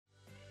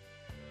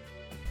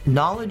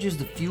Knowledge is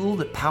the fuel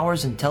that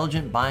powers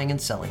intelligent buying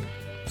and selling.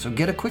 So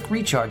get a quick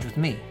recharge with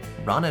me,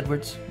 Ron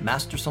Edwards,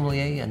 Master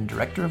Sommelier and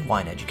Director of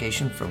Wine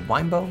Education for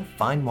Winebow,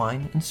 Fine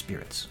Wine, and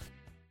Spirits.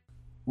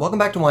 Welcome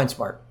back to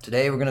WineSmart.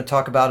 Today we're going to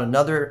talk about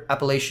another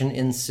appellation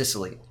in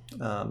Sicily.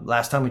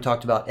 Last time we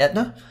talked about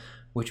Etna,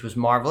 which was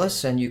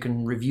marvelous, and you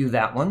can review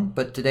that one.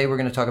 But today we're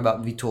going to talk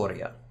about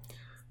Vittoria.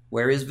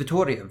 Where is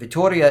Vittoria?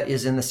 Vittoria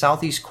is in the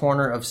southeast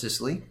corner of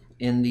Sicily,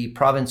 in the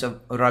province of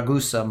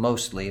Ragusa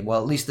mostly. Well,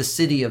 at least the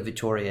city of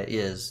Vittoria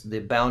is. The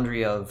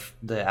boundary of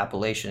the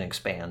appellation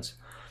expands.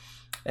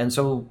 And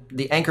so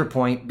the anchor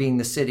point being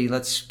the city,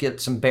 let's get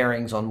some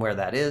bearings on where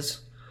that is.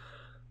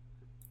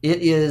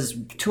 It is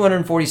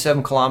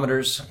 247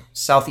 kilometers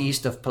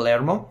southeast of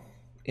Palermo.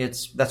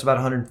 That's about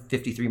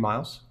 153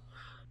 miles.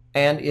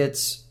 And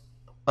it's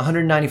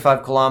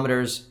 195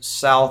 kilometers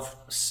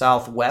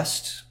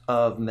southwest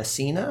of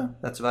Messina.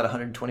 That's about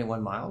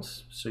 121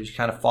 miles. So you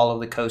kind of follow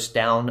the coast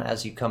down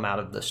as you come out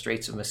of the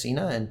Straits of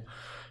Messina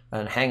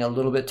and hang a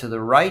little bit to the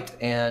right,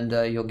 and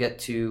you'll get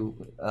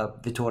to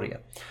Vittoria.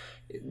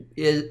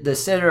 The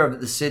center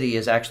of the city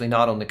is actually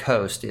not on the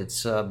coast.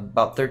 It's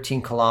about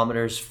 13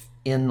 kilometers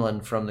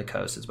inland from the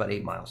coast. It's about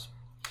 8 miles.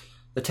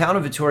 The town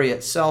of Vittoria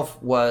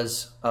itself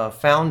was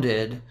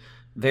founded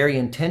very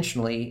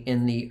intentionally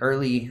in the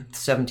early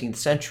 17th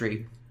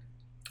century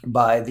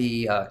by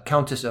the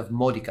Countess of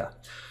Modica.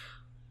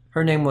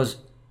 Her name was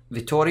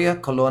Vittoria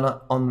Colonna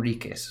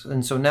Enriquez.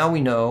 And so now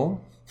we know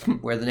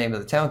where the name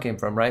of the town came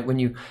from, right? When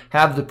you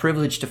have the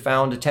privilege to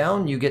found a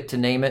town, you get to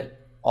name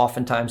it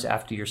oftentimes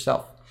after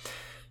yourself.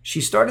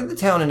 She started the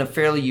town in a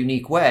fairly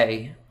unique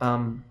way.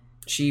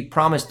 She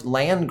promised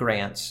land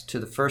grants to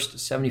the first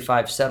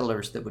 75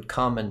 settlers that would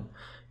come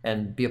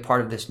and be a part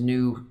of this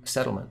new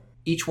settlement.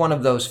 Each one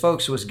of those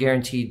folks was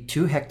guaranteed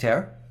 2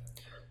 hectares,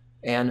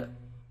 and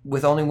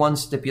with only one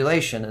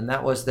stipulation, and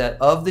that was that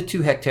of the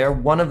 2 hectares,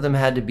 one of them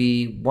had to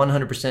be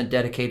 100%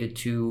 dedicated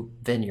to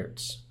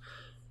vineyards.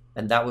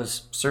 And that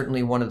was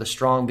certainly one of the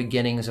strong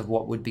beginnings of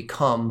what would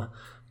become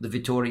the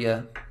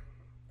Vittoria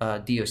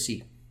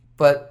DOC.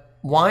 But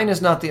wine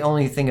is not the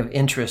only thing of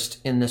interest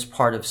in this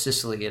part of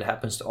Sicily. It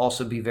happens to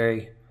also be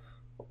very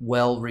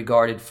well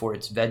regarded for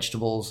its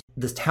vegetables.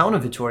 The town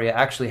of Vittoria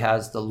actually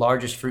has the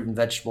largest fruit and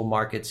vegetable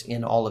markets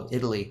in all of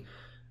Italy,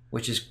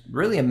 which is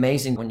really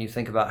amazing when you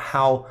think about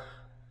how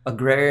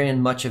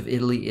agrarian much of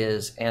Italy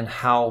is and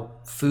how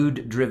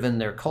food-driven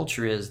their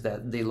culture is,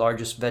 that the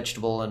largest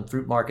vegetable and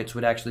fruit markets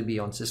would actually be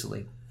on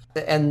Sicily.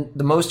 And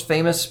the most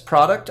famous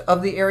product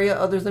of the area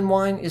other than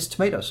wine is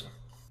tomatoes.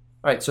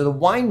 All right, so the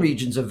wine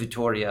regions of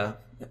Vittoria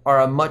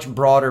are a much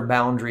broader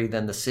boundary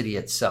than the city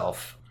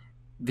itself.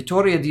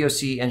 Vittoria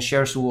DOC and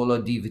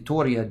Cerasuolo di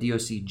Vittoria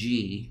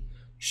DOCG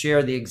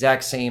share the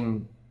exact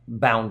same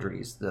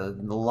boundaries. The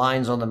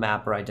lines on the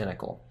map are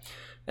identical.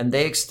 And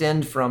they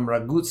extend from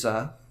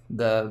Ragusa,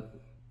 the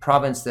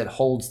province that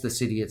holds the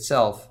city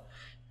itself,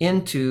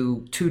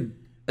 into 2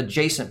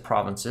 adjacent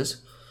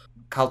provinces,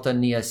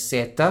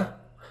 Caltanissetta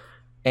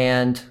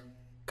and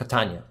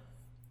Catania.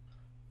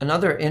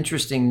 Another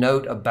interesting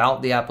note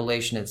about the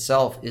appellation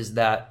itself is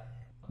that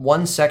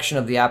one section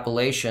of the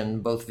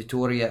appellation, both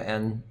Vittoria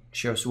and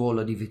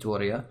Cerasuolo di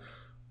Vittoria,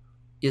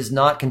 is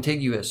not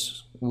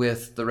contiguous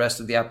with the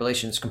rest of the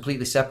appellation. It's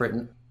completely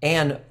separate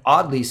and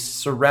oddly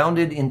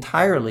surrounded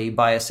entirely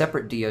by a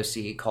separate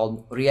DOC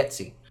called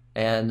Riesi.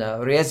 And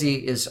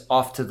Riesi is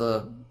off to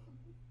the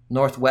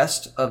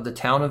northwest of the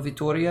town of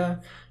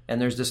Vittoria,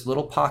 and there's this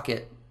little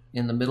pocket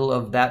in the middle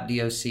of that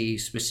DOC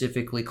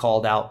specifically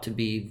called out to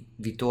be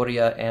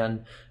Vittoria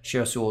and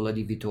Cerasuolo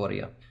di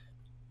Vittoria.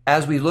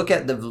 As we look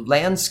at the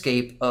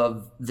landscape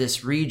of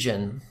this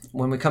region,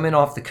 when we come in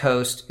off the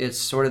coast, it's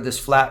sort of this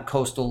flat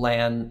coastal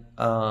land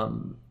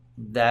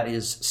that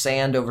is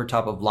sand over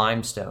top of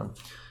limestone.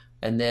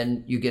 And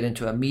then you get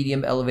into a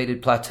medium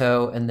elevated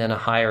plateau and then a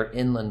higher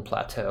inland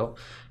plateau.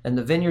 And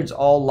the vineyards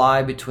all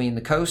lie between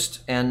the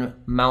coast and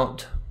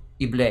Mount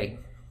Ible.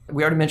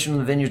 We already mentioned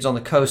the vineyards on the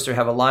coast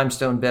have a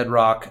limestone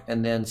bedrock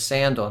and then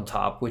sand on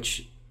top,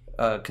 which,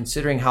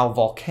 considering how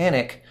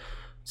volcanic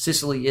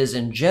Sicily is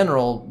in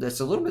general, that's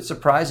a little bit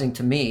surprising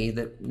to me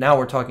that now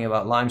we're talking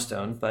about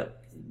limestone,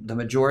 but the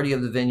majority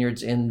of the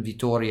vineyards in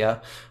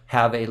Vittoria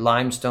have a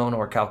limestone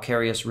or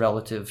calcareous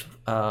relative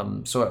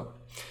soil.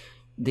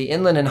 The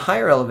inland and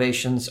higher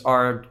elevations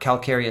are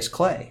calcareous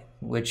clay,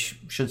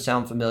 which should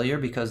sound familiar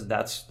because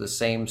that's the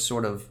same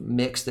sort of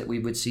mix that we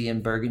would see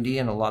in Burgundy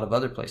and a lot of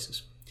other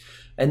places.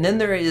 And then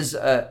there is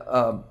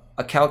a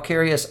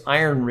calcareous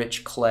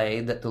iron-rich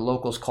clay that the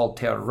locals call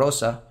terra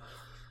rossa,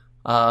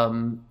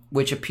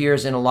 which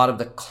appears in a lot of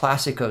the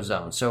Classico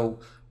zone. So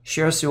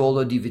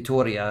Cerasuolo di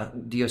Vittoria,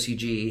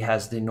 DOCG,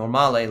 has the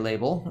Normale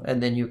label,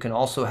 and then you can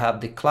also have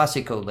the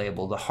Classico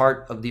label, the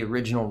heart of the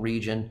original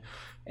region,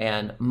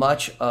 and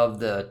much of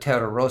the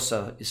Terra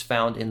Rossa is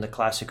found in the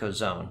Classico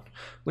zone,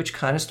 which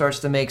kind of starts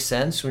to make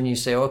sense when you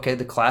say, okay,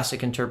 the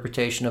classic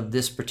interpretation of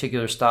this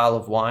particular style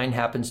of wine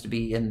happens to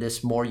be in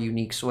this more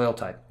unique soil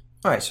type.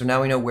 All right, so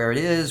now we know where it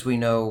is. We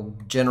know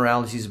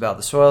generalities about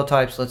the soil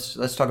types.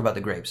 Let's talk about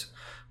the grapes.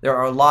 There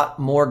are a lot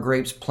more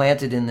grapes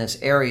planted in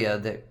this area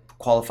that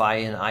qualify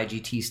in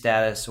IGT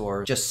status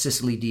or just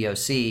Sicily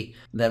DOC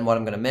than what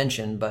I'm going to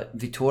mention, but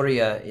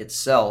Vittoria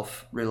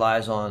itself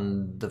relies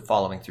on the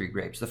following 3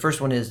 grapes. The first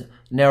one is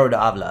Nero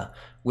d'Avola,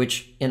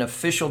 which in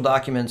official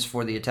documents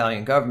for the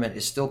Italian government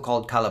is still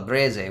called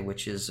Calabrese,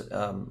 which is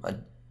a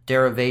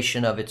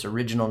derivation of its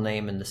original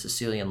name in the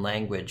Sicilian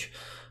language,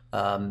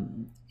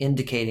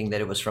 indicating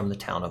that it was from the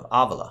town of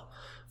Avola.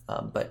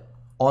 But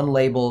on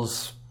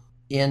labels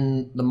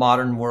in the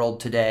modern world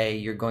today,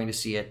 you're going to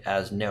see it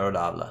as Nero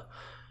d'Avola.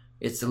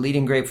 It's the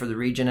leading grape for the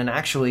region, and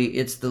actually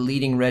it's the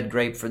leading red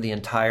grape for the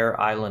entire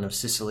island of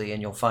Sicily, and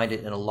you'll find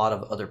it in a lot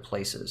of other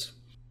places.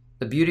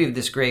 The beauty of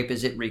this grape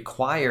is it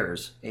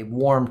requires a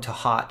warm to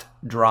hot,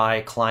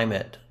 dry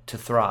climate to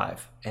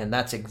thrive, and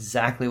that's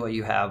exactly what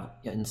you have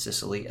in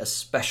Sicily,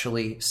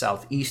 especially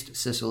southeast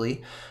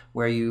Sicily,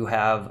 where you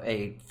have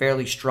a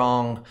fairly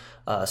strong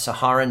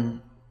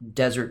Saharan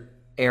desert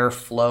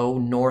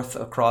airflow north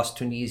across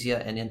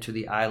Tunisia and into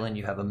the island.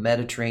 You have a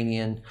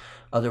Mediterranean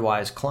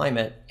otherwise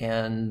climate,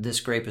 and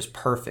this grape is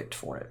perfect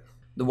for it.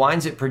 The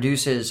wines it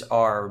produces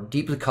are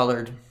deeply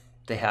colored.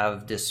 They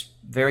have this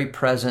very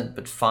present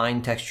but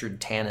fine textured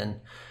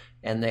tannin,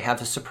 and they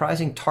have a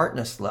surprising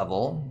tartness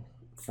level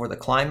for the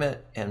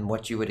climate and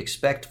what you would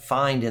expect to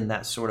find in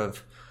that sort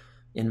of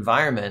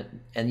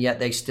environment, and yet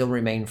they still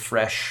remain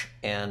fresh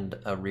and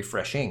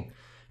refreshing.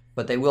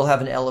 But they will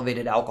have an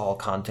elevated alcohol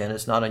content.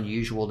 It's not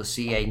unusual to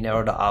see a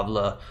Nero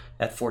d'Avola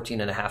at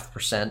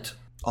 14.5%,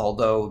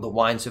 although the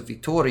wines of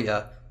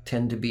Vittoria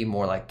tend to be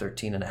more like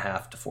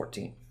 13.5 to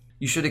 14.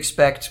 You should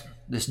expect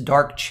this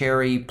dark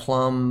cherry,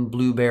 plum,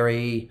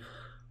 blueberry,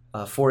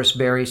 forest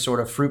berry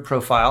sort of fruit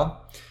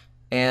profile,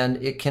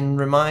 and it can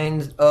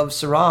remind of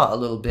Syrah a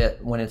little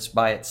bit when it's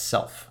by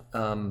itself.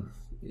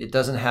 It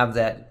doesn't have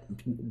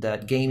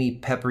that gamey,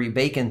 peppery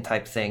bacon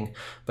type thing,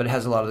 but it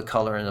has a lot of the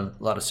color and a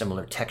lot of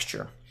similar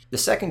texture. The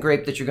second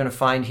grape that you're going to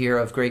find here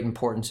of great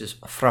importance is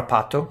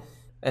Frappato.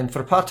 And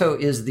Frappato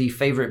is the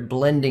favorite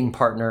blending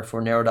partner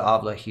for Nero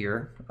d'Avola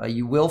here.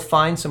 You will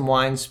find some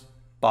wines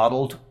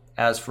bottled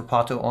as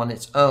Frappato on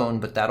its own,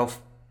 but that'll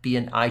be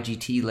an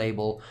IGT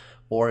label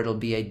or it'll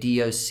be a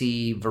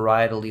DOC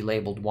varietally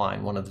labeled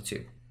wine, one of the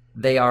two.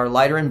 They are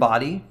lighter in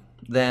body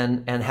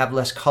and have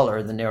less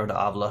color than Nero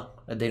d'Avola.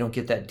 They don't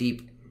get that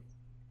deep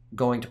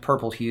going to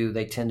purple hue.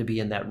 They tend to be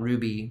in that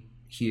ruby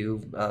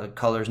hue.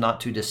 Colors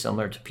not too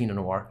dissimilar to Pinot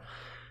Noir.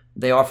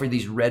 They offer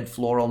these red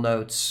floral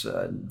notes,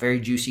 very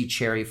juicy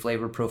cherry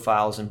flavor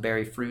profiles and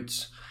berry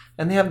fruits.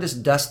 And they have this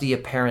dusty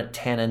apparent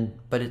tannin,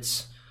 but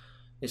it's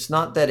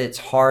not that it's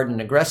hard and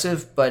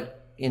aggressive,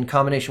 but in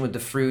combination with the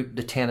fruit,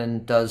 the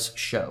tannin does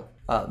show.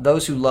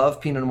 Those who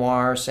love Pinot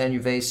Noir,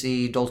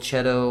 Sangiovese,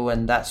 Dolcetto,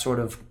 and that sort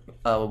of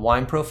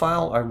wine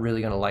profile are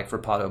really going to like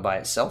Frappato by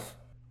itself.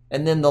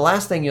 And then the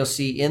last thing you'll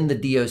see in the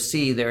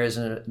DOC, there is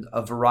a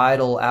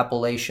varietal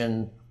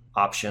appellation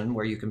option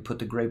where you can put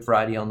the grape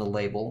variety on the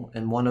label,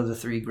 and one of the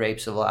 3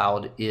 grapes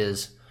allowed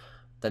is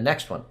the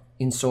next one,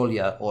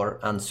 Insolia or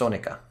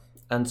Ansonica.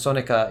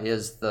 Ansonica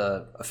is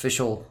the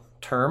official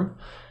term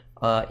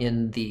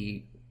in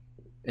the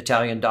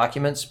Italian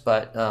documents,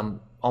 but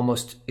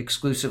almost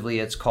exclusively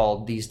it's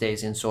called these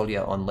days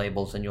Insolia on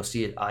labels, and you'll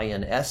see it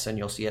INS and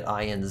you'll see it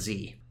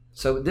INZ.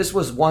 So this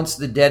was once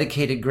the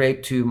dedicated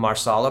grape to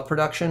Marsala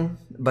production,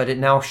 but it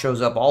now shows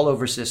up all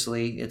over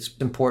Sicily. It's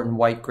important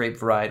white grape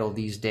varietal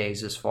these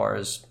days as far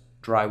as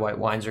dry white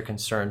wines are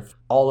concerned,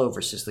 all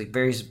over Sicily,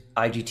 various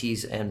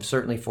IGTs, and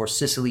certainly for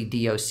Sicily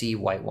DOC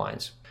white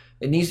wines.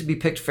 It needs to be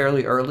picked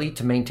fairly early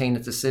to maintain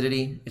its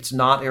acidity. It's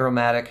not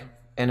aromatic,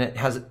 and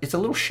it's a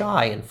little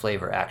shy in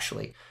flavor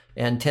actually,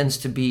 and tends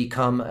to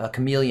become a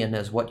chameleon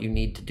as what you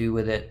need to do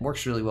with it.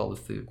 Works really well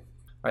with food.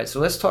 All right, so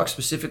let's talk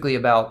specifically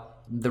about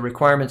the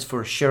requirements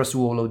for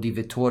Cerasuolo di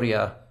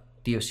Vittoria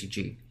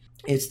DOCG.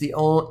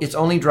 It's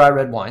only dry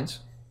red wines,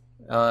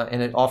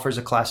 and it offers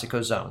a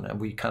Classico zone, and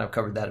we kind of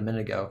covered that a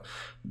minute ago.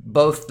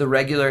 Both the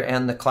regular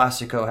and the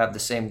Classico have the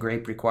same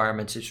grape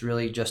requirements. It's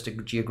really just a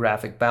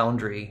geographic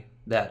boundary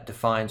that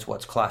defines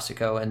what's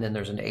Classico, and then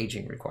there's an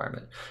aging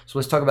requirement. So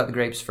let's talk about the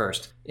grapes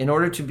first. In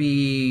order to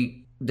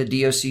be the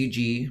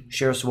DOCG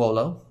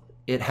Cerasuolo,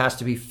 it has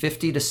to be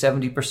 50 to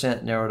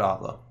 70% Nero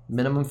d'Avola,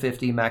 minimum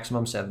 50,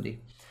 maximum 70.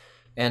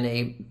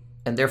 And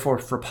therefore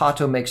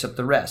Frappato makes up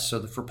the rest. So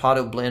the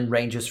Frappato blend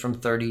ranges from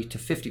 30 to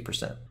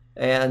 50%.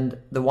 And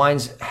the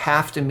wines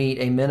have to meet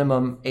a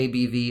minimum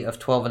ABV of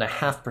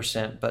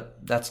 12.5%, but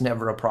that's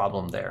never a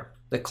problem there.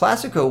 The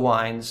Classico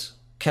wines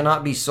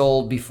cannot be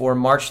sold before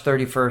March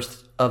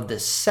 31st of the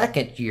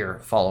second year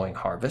following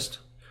harvest,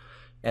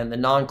 and the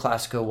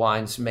non-Classico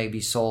wines may be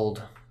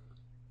sold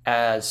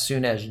as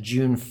soon as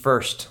June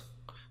 1st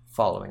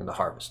following the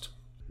harvest.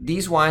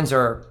 These wines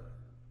are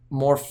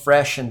more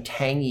fresh and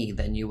tangy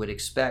than you would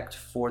expect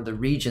for the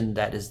region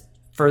that is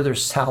further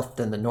south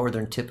than the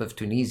northern tip of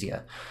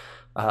Tunisia.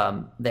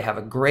 They have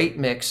a great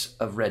mix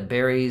of red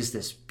berries,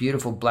 this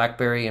beautiful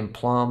blackberry and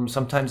plum.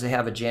 Sometimes they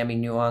have a jammy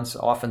nuance,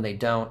 often they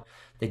don't.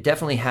 They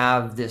definitely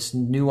have this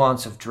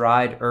nuance of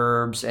dried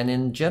herbs, and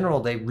in general,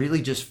 they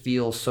really just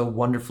feel so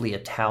wonderfully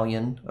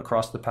Italian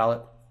across the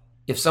palate.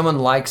 If someone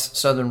likes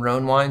Southern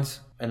Rhone wines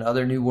and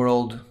other New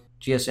World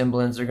GSM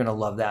blends, they're going to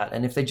love that.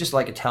 And if they just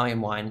like Italian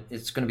wine,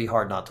 it's going to be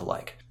hard not to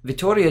like.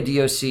 Vittoria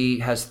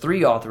DOC has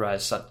 3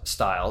 authorized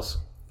styles,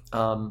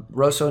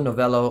 Rosso,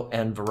 Novello,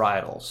 and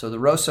Varietal. So the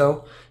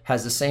Rosso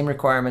has the same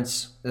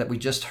requirements that we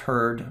just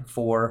heard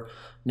for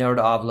Nero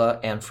d'Avola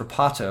and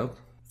Frappato,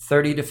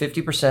 30 to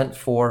 50%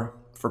 for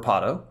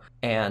Frappato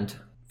and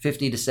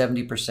 50 to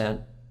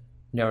 70%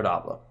 Nero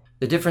d'Avola.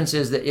 The difference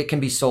is that it can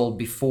be sold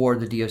before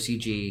the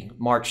DOCG.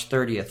 March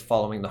 30th,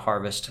 following the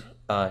harvest,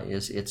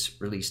 is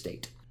its release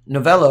date.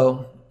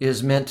 Novello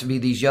is meant to be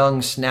these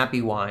young,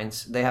 snappy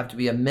wines. They have to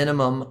be a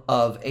minimum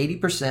of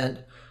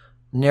 80%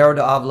 Nero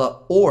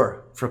d'Avola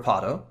or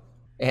Frappato,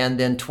 and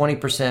then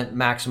 20%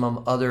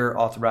 maximum other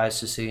authorized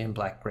Sicilian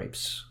black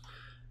grapes.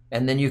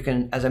 And then you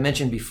can, as I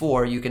mentioned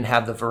before, you can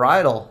have the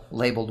varietal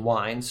labeled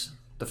wines.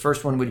 The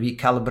first one would be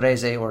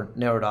Calabrese or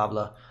Nero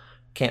d'Avola.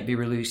 Can't be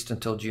released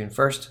until June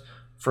 1st.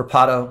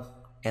 Frappato,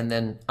 and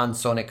then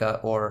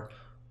Ansonica or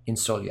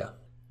Insolia.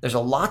 There's a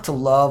lot to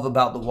love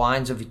about the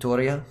wines of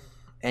Vittoria,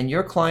 and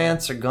your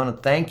clients are going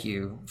to thank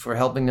you for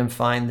helping them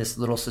find this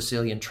little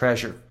Sicilian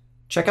treasure.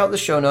 Check out the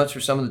show notes for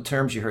some of the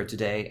terms you heard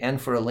today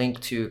and for a link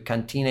to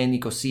Cantine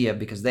Nicosia,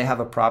 because they have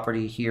a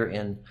property here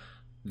in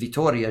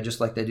Vittoria just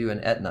like they do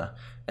in Etna.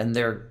 And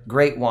they're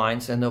great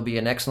wines, and they'll be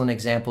an excellent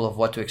example of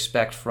what to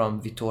expect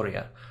from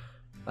Vittoria.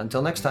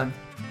 Until next time.